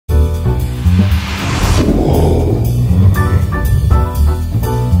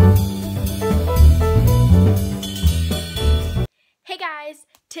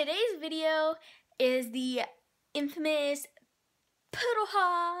today's video is the infamous Poodle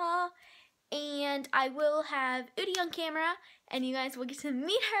Haul, and I will have Udi on camera, and you guys will get to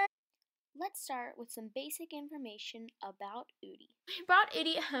meet her. Let's start with some basic information about Udi. We brought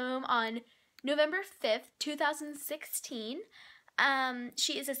Udi home on November 5th, 2016.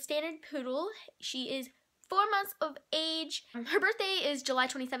 She is a standard poodle. She is 4 months of age. Her birthday is July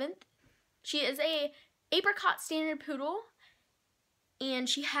 27th. She is a apricot standard poodle, and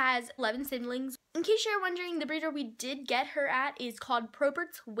she has 11 siblings. In case you're wondering, the breeder we did get her at is called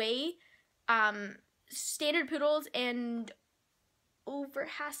Probert's Way Standard Poodles and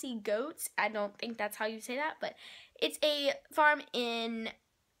Overhassy Goats. I don't think that's how you say that, but it's a farm in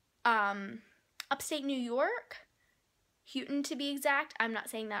upstate New York, Houghton to be exact. I'm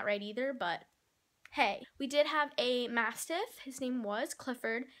not saying that right either, but hey. We did have a Mastiff. His name was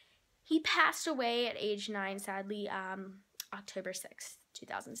Clifford. He passed away at age 9, sadly, October 6th,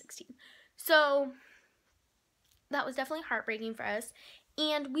 2016. So that was definitely heartbreaking for us,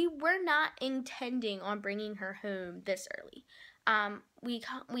 and we were not intending on bringing her home this early.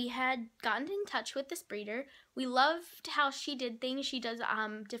 We had gotten in touch with this breeder. We loved how she did things. She does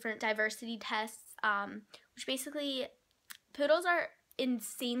different diversity tests, which basically, poodles are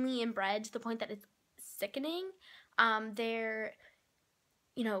insanely inbred to the point that it's sickening. They're,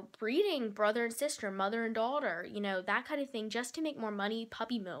 you know, breeding brother and sister, mother and daughter, you know, that kind of thing, just to make more money.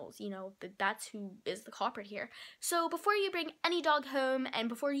 Puppy mills, you know, that's who is the culprit here. So before you bring any dog home, and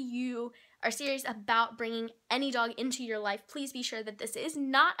before you are serious about bringing any dog into your life, please be sure that this is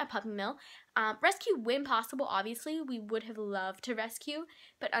not a puppy mill. Rescue when possible, obviously. We would have loved to rescue,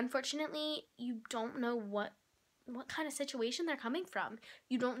 but unfortunately, you don't know what kind of situation they're coming from.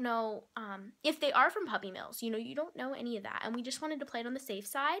 You don't know if they are from puppy mills. You know, you don't know any of that. And we just wanted to play it on the safe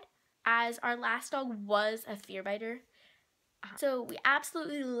side, as our last dog was a fear biter. So we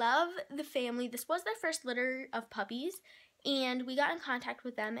absolutely love the family. This was their first litter of puppies, and we got in contact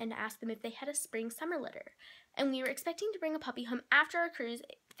with them and asked them if they had a spring-summer litter. And we were expecting to bring a puppy home after our cruise,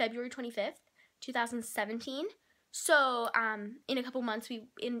 February 25th, 2017. So, in a couple months, 6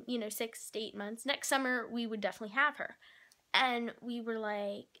 to 8 months, next summer, we would definitely have her. And we were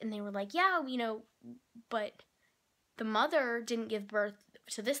like, and they were like, yeah, you know, but the mother didn't give birth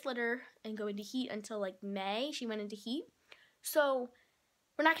to this litter and go into heat until like May. She went into heat. So,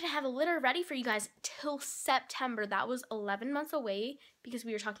 we're not going to have a litter ready for you guys till September. That was 11 months away, because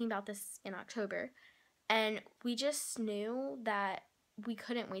we were talking about this in October. And we just knew that we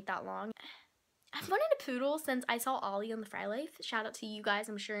couldn't wait that long. I've wanted a poodle since I saw Ollie on the Fry Life. Shout out to you guys.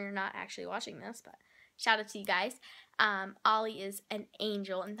 I'm sure you're not actually watching this, but shout out to you guys. Ollie is an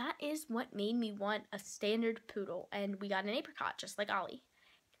angel, and that is what made me want a standard poodle. And we got an apricot, just like Ollie.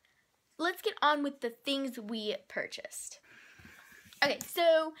 Let's get on with the things we purchased. Okay,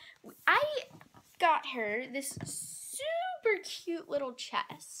 so I got her this super cute little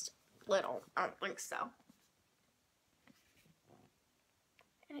chest. Little, I don't think so.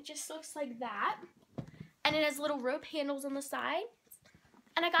 And it just looks like that. And it has little rope handles on the side.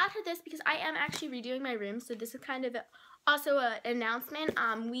 And I got her this because I am actually redoing my room. So this is kind of also an announcement.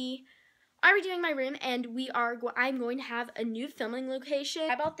 We are redoing my room, and I'm going to have a new filming location.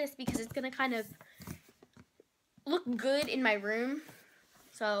 I bought this because it's going to kind of look good in my room.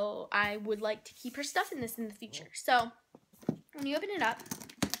 So I would like to keep her stuff in this in the future. So when you open it up,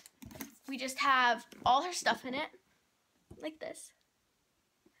 we just have all her stuff in it, like this.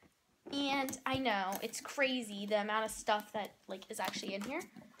 And I know, it's crazy the amount of stuff that, like, is actually in here.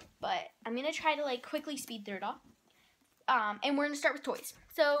 But I'm going to try to, like, quickly speed through it all. And we're going to start with toys.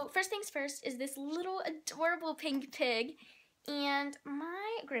 So, first things first is this little adorable pink pig. And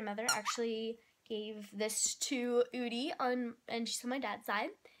my grandmother actually gave this to Udi, and she's on my dad's side.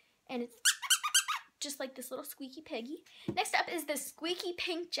 And it's just like this little squeaky piggy. Next up is this squeaky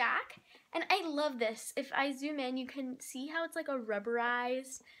pink Jack. And I love this. If I zoom in, you can see how it's like a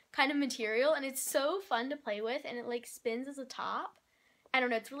rubberized kind of material, and it's so fun to play with, and it like spins as a top. I don't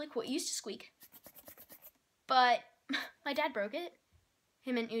know, it's really cool. It used to squeak, but my dad broke it.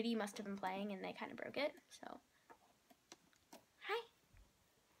 Him and Udi must have been playing, and they kind of broke it. So, hi.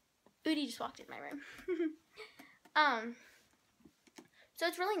 Udi just walked in my room. So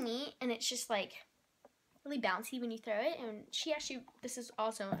it's really neat, and it's just like really bouncy when you throw it, and this is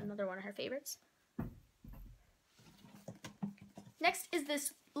also another one of her favorites. Next is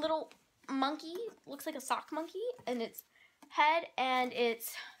this little monkey, looks like a sock monkey, and its head and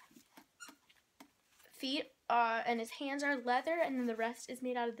its feet and its hands are leather, and then the rest is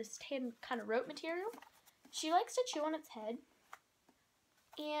made out of this tan kind of rope material. She likes to chew on its head,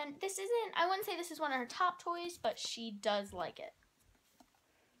 and I wouldn't say this is one of her top toys, but she does like it.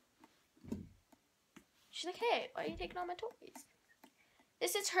 She's like, hey, why are you taking all my toys?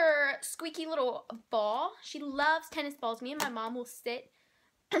 This is her squeaky little ball. She loves tennis balls. Me and my mom will sit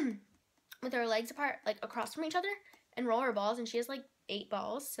with our legs apart, like across from each other, and roll her balls. And she has like 8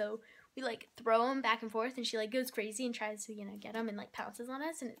 balls, so we like throw them back and forth, and she like goes crazy and tries to, you know, get them and like pounces on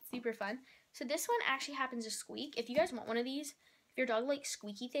us, and it's super fun. So this one actually happens to squeak. If you guys want one of these, if your dog likes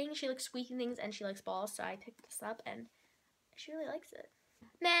squeaky things, she likes squeaky things and she likes balls, so I picked this up and she really likes it.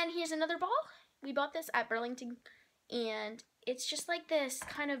 Then here's another ball. We bought this at Burlington, and it's just like this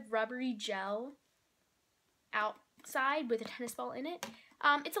kind of rubbery gel outside with a tennis ball in it.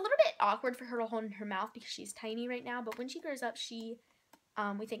 It's a little bit awkward for her to hold in her mouth because she's tiny right now, but when she grows up,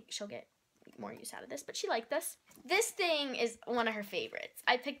 we think she'll get more use out of this, but she liked this. This thing is one of her favorites.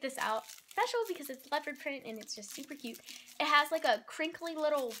 I picked this out special because it's leopard print and it's just super cute. It has like a crinkly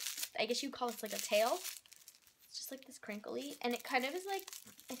little, I guess you'd call it like a tail. It's just like this crinkly, and it kind of is like,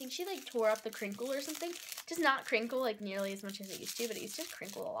 I think she like tore up the crinkle or something. It does not crinkle like nearly as much as it used to, but it used to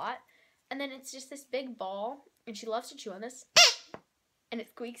crinkle a lot. And then it's just this big ball, and she loves to chew on this. And it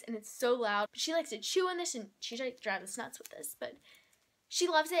squeaks, and it's so loud. She likes to chew on this, and she like drives us nuts with this, but she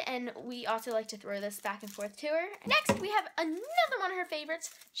loves it, and we also like to throw this back and forth to her. Next, we have another one of her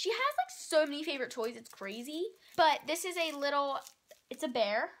favorites. She has like so many favorite toys, it's crazy. But this is a little, it's a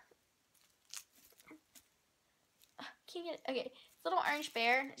bear. Can't get it. Okay, it's a little orange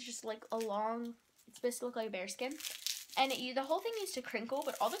bear. It's just like a long, it's supposed to look like a bear skin. And the whole thing used to crinkle,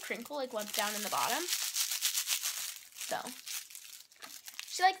 but all the crinkle like went down in the bottom. So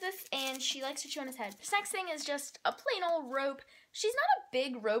she likes this, and she likes to chew on his head. This next thing is just a plain old rope. She's not a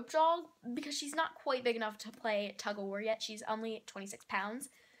big rope dog because she's not quite big enough to play tug of war yet. She's only 26 pounds.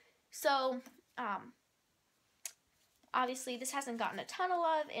 So, obviously this hasn't gotten a ton of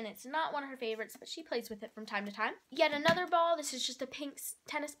love, and it's not one of her favorites, but she plays with it from time to time. Yet another ball. This is just a pink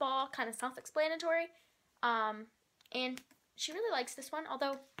tennis ball, kind of self-explanatory. And she really likes this one,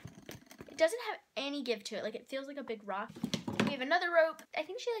 although it doesn't have any give to it. Like, it feels like a big rock. We have another rope. I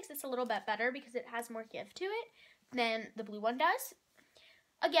think she likes this a little bit better because it has more give to it than the blue one does.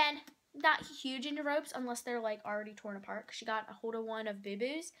 Again, not huge into ropes unless they're like already torn apart. She got a hold of one of Boo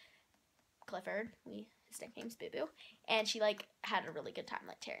Boo's, Clifford. His nickname's Boo Boo, and she like had a really good time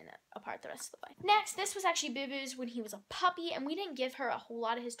like tearing that apart the rest of the way. Next, this was actually Boo Boo's when he was a puppy, and we didn't give her a whole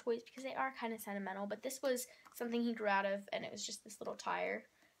lot of his toys because they are kind of sentimental, but this was something he grew out of, and it was just this little tire.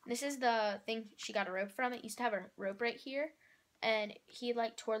 And this is the thing she got a rope from. It used to have a rope right here, and he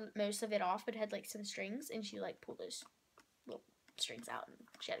like tore most of it off, but it had like some strings, and she like pulled those little strings out, and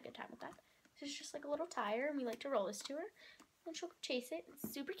she had a good time with that. This is just like a little tire, and we like to roll this to her, and she'll chase it.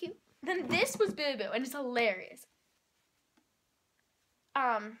 It's super cute. Then this was Boo Boo, and it's hilarious.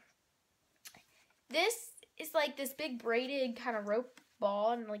 This is like this big braided kind of rope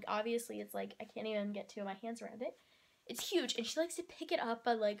ball, and like obviously it's like I can't even get my hands around it. It's huge, and she likes to pick it up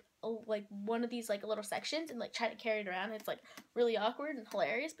by like one of these like little sections and like try to carry it around. It's like really awkward and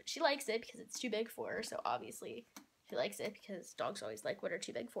hilarious, but she likes it because it's too big for her. So obviously she likes it because dogs always like what are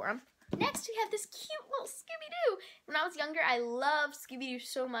too big for them. Next, we have this cute little Scooby-Doo. When I was younger, I loved Scooby-Doo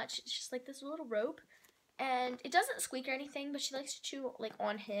so much. It's just like this little rope, and it doesn't squeak or anything, but she likes to chew like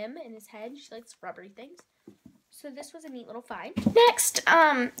on him and his head. She likes rubbery things. So this was a neat little find. Next,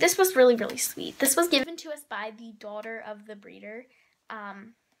 this was really, really sweet. This was given to us by the daughter of the breeder,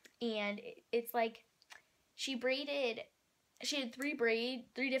 and it's like she had three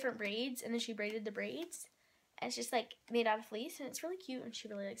different braids, and then she braided the braids. And it's just like made out of fleece, and it's really cute, and she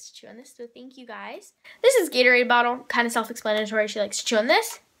really likes to chew on this, so thank you guys. This is Gatorade bottle, kind of self-explanatory. She likes to chew on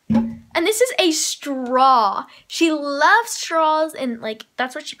this. And this is a straw. She loves straws, and like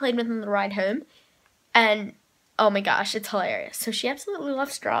that's what she played with on the ride home. And oh my gosh, it's hilarious. So she absolutely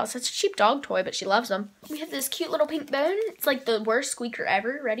loves straws. It's a cheap dog toy, but she loves them. We have this cute little pink bone. It's like the worst squeaker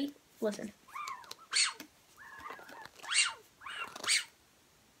ever. Ready? Listen.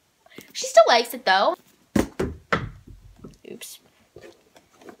 She still likes it though. Oops.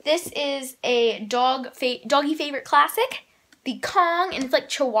 This is a doggy favorite classic, the Kong, and it's like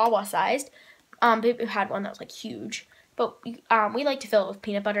Chihuahua sized. Baby had one that was like huge, but we like to fill it with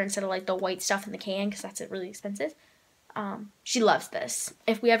peanut butter instead of like the white stuff in the can because that's really expensive. She loves this.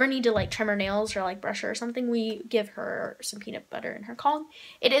 If we ever need to like trim her nails or like brush her or something, we give her some peanut butter in her Kong.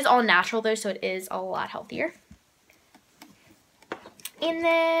 It is all natural though, so it is a lot healthier. And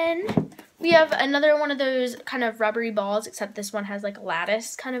then we have another one of those kind of rubbery balls, except this one has like a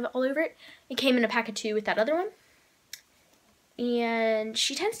lattice kind of all over it. It came in a pack of 2 with that other one. And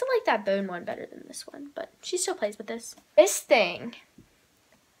she tends to like that bone one better than this one, but she still plays with this. This thing,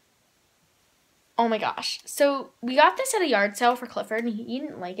 oh my gosh. So we got this at a yard sale for Clifford, and he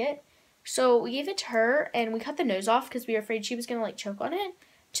didn't like it. So we gave it to her, and we cut the nose off because we were afraid she was going to, like, choke on it.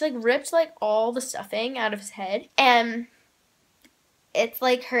 She, like, ripped, like, all the stuffing out of his head. And it's,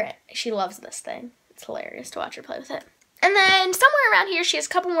 like, she loves this thing. It's hilarious to watch her play with it. And then somewhere around here, she has a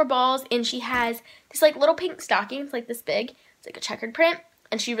couple more balls, and she has this, like, little pink stocking. It's, like, this big. It's, like, a checkered print.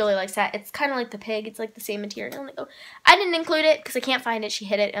 And she really likes that. It's kind of like the pig. It's, like, the same material. I'm like, oh, I didn't include it because I can't find it. She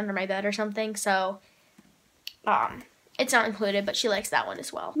hid it under my bed or something. So, it's not included, but she likes that one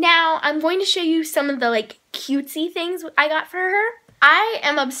as well. Now, I'm going to show you some of the, like, cutesy things I got for her. I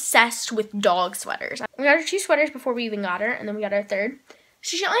am obsessed with dog sweaters. We got her 2 sweaters before we even got her, and then we got our 3rd.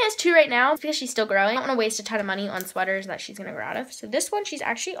 So she only has 2 right now because she's still growing. I don't want to waste a ton of money on sweaters that she's going to grow out of. So this one she's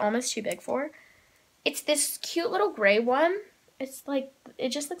actually almost too big for. It's this cute little gray one. It's like, it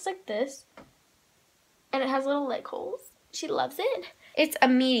just looks like this. And it has little leg holes. She loves it. It's a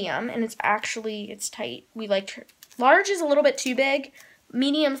medium, and it's tight. We liked her. Large is a little bit too big.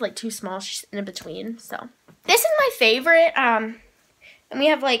 Medium's like too small. She's in between. So this is my favorite. And we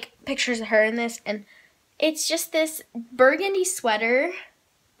have like pictures of her in this, and it's just this burgundy sweater,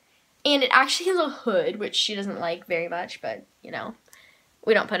 and it actually has a hood, which she doesn't like very much, but you know,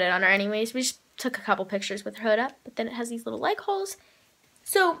 we don't put it on her anyways. We just took a couple pictures with her hood up, but then it has these little leg holes.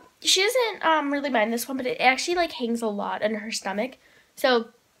 So she doesn't really mind this one, but it actually like hangs a lot under her stomach. So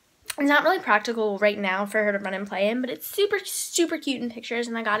it's not really practical right now for her to run and play in, but it's super, super cute in pictures,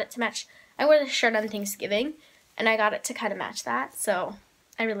 and I got it to match. I wore this shirt on Thanksgiving, and I got it to kind of match that, so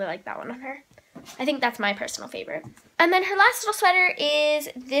I really like that one on her. I think that's my personal favorite. And then her last little sweater is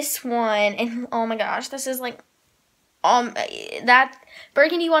this one, and oh my gosh, this is like, that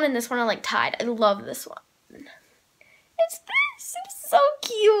burgundy one and this one are like tied. I love this one. It's this. It's so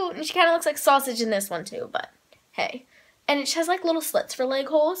cute. And she kind of looks like sausage in this one too, but hey. And it has like little slits for leg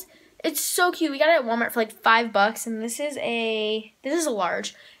holes. It's so cute. We got it at Walmart for like $5, and this is a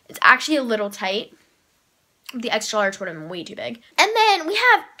large. It's actually a little tight. The extra large would have been way too big. And then we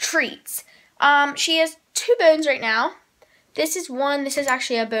have treats. She has 2 bones right now. This is one. This is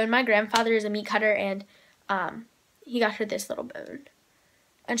actually a bone. My grandfather is a meat cutter, and he got her this little bone.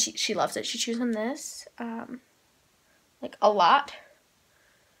 And she loves it. She chews on this like a lot.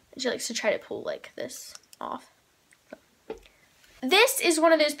 And she likes to try to pull like this off. This is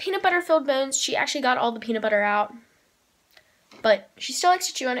one of those peanut butter filled bones. She actually got all the peanut butter out. But she still likes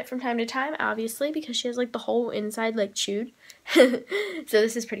to chew on it from time to time, obviously, because she has like the whole inside like chewed. So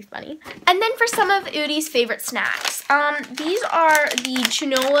this is pretty funny. And then for some of Udi's favorite snacks. These are the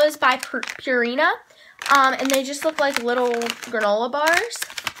Chinolas by Purina. And they just look like little granola bars.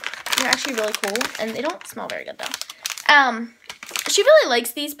 They're actually really cool. And they don't smell very good though. She really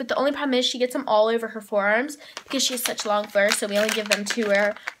likes these, but the only problem is she gets them all over her forearms because she has such long fur, so we only give them to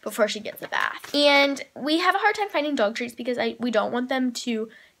her before she gets a bath. And we have a hard time finding dog treats because we don't want them to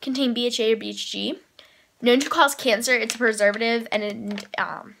contain BHA or BHG. Known to cause cancer, it's a preservative, and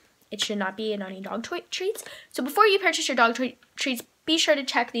it should not be in any dog treats. So before you purchase your dog treats, be sure to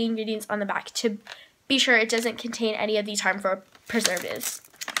check the ingredients on the back to be sure it doesn't contain any of these harmful preservatives.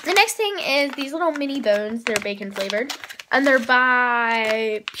 The next thing is these little mini bones. They're bacon flavored. And they're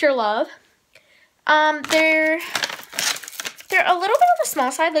by Pure Love. They're a little bit on the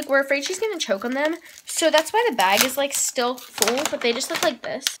small side. Like, we're afraid she's going to choke on them. So that's why the bag is, like, still full. But they just look like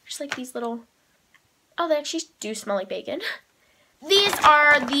this. Just like these little... Oh, they actually do smell like bacon. These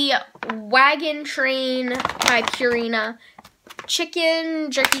are the Wagon Train by Purina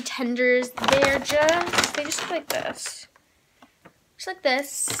chicken jerky tenders. They just look like this. Just like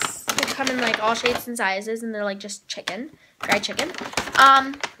this. They come in like all shapes and sizes, and they're like just chicken, fried chicken.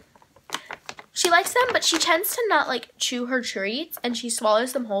 She likes them, but she tends to not like chew her treats, and she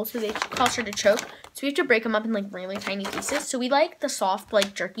swallows them whole, so they cause her to choke. So we have to break them up in like really tiny pieces. So we like the soft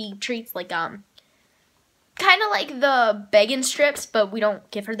like jerky treats, like kind of like the bacon strips, but we don't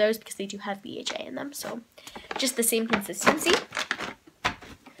give her those because they do have BHA in them. So just the same consistency.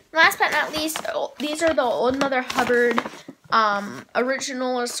 Last but not least, these are the Old Mother Hubbard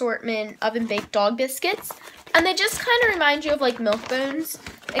original assortment oven baked dog biscuits, and they just kind of remind you of like milk bones,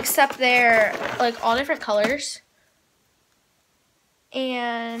 except they're like all different colors,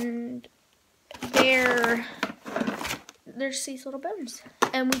 and they're just these little bones,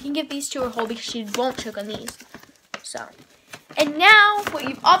 and we can give these to her whole because she won't choke on these. So, and now what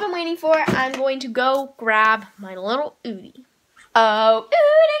you've all been waiting for, I'm going to go grab my little Udi. Oh,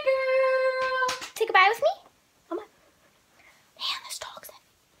 Udi girl, say goodbye with me. Man, this dog's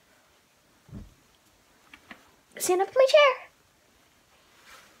in. Stand up in my chair.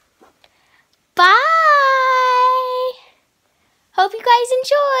 Bye. Hope you guys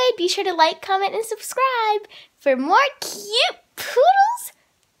enjoyed. Be sure to like, comment, and subscribe for more cute poodles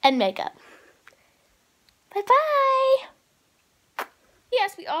and makeup. Bye-bye!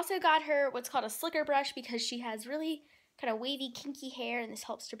 Yes, we also got her what's called a slicker brush because she has really kind of wavy, kinky hair, and this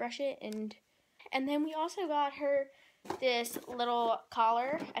helps to brush it. And then we also got her this little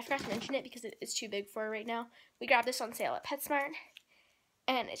collar. I forgot to mention it because it's too big for her right now. We grabbed this on sale at PetSmart,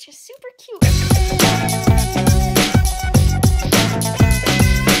 and it's just super cute.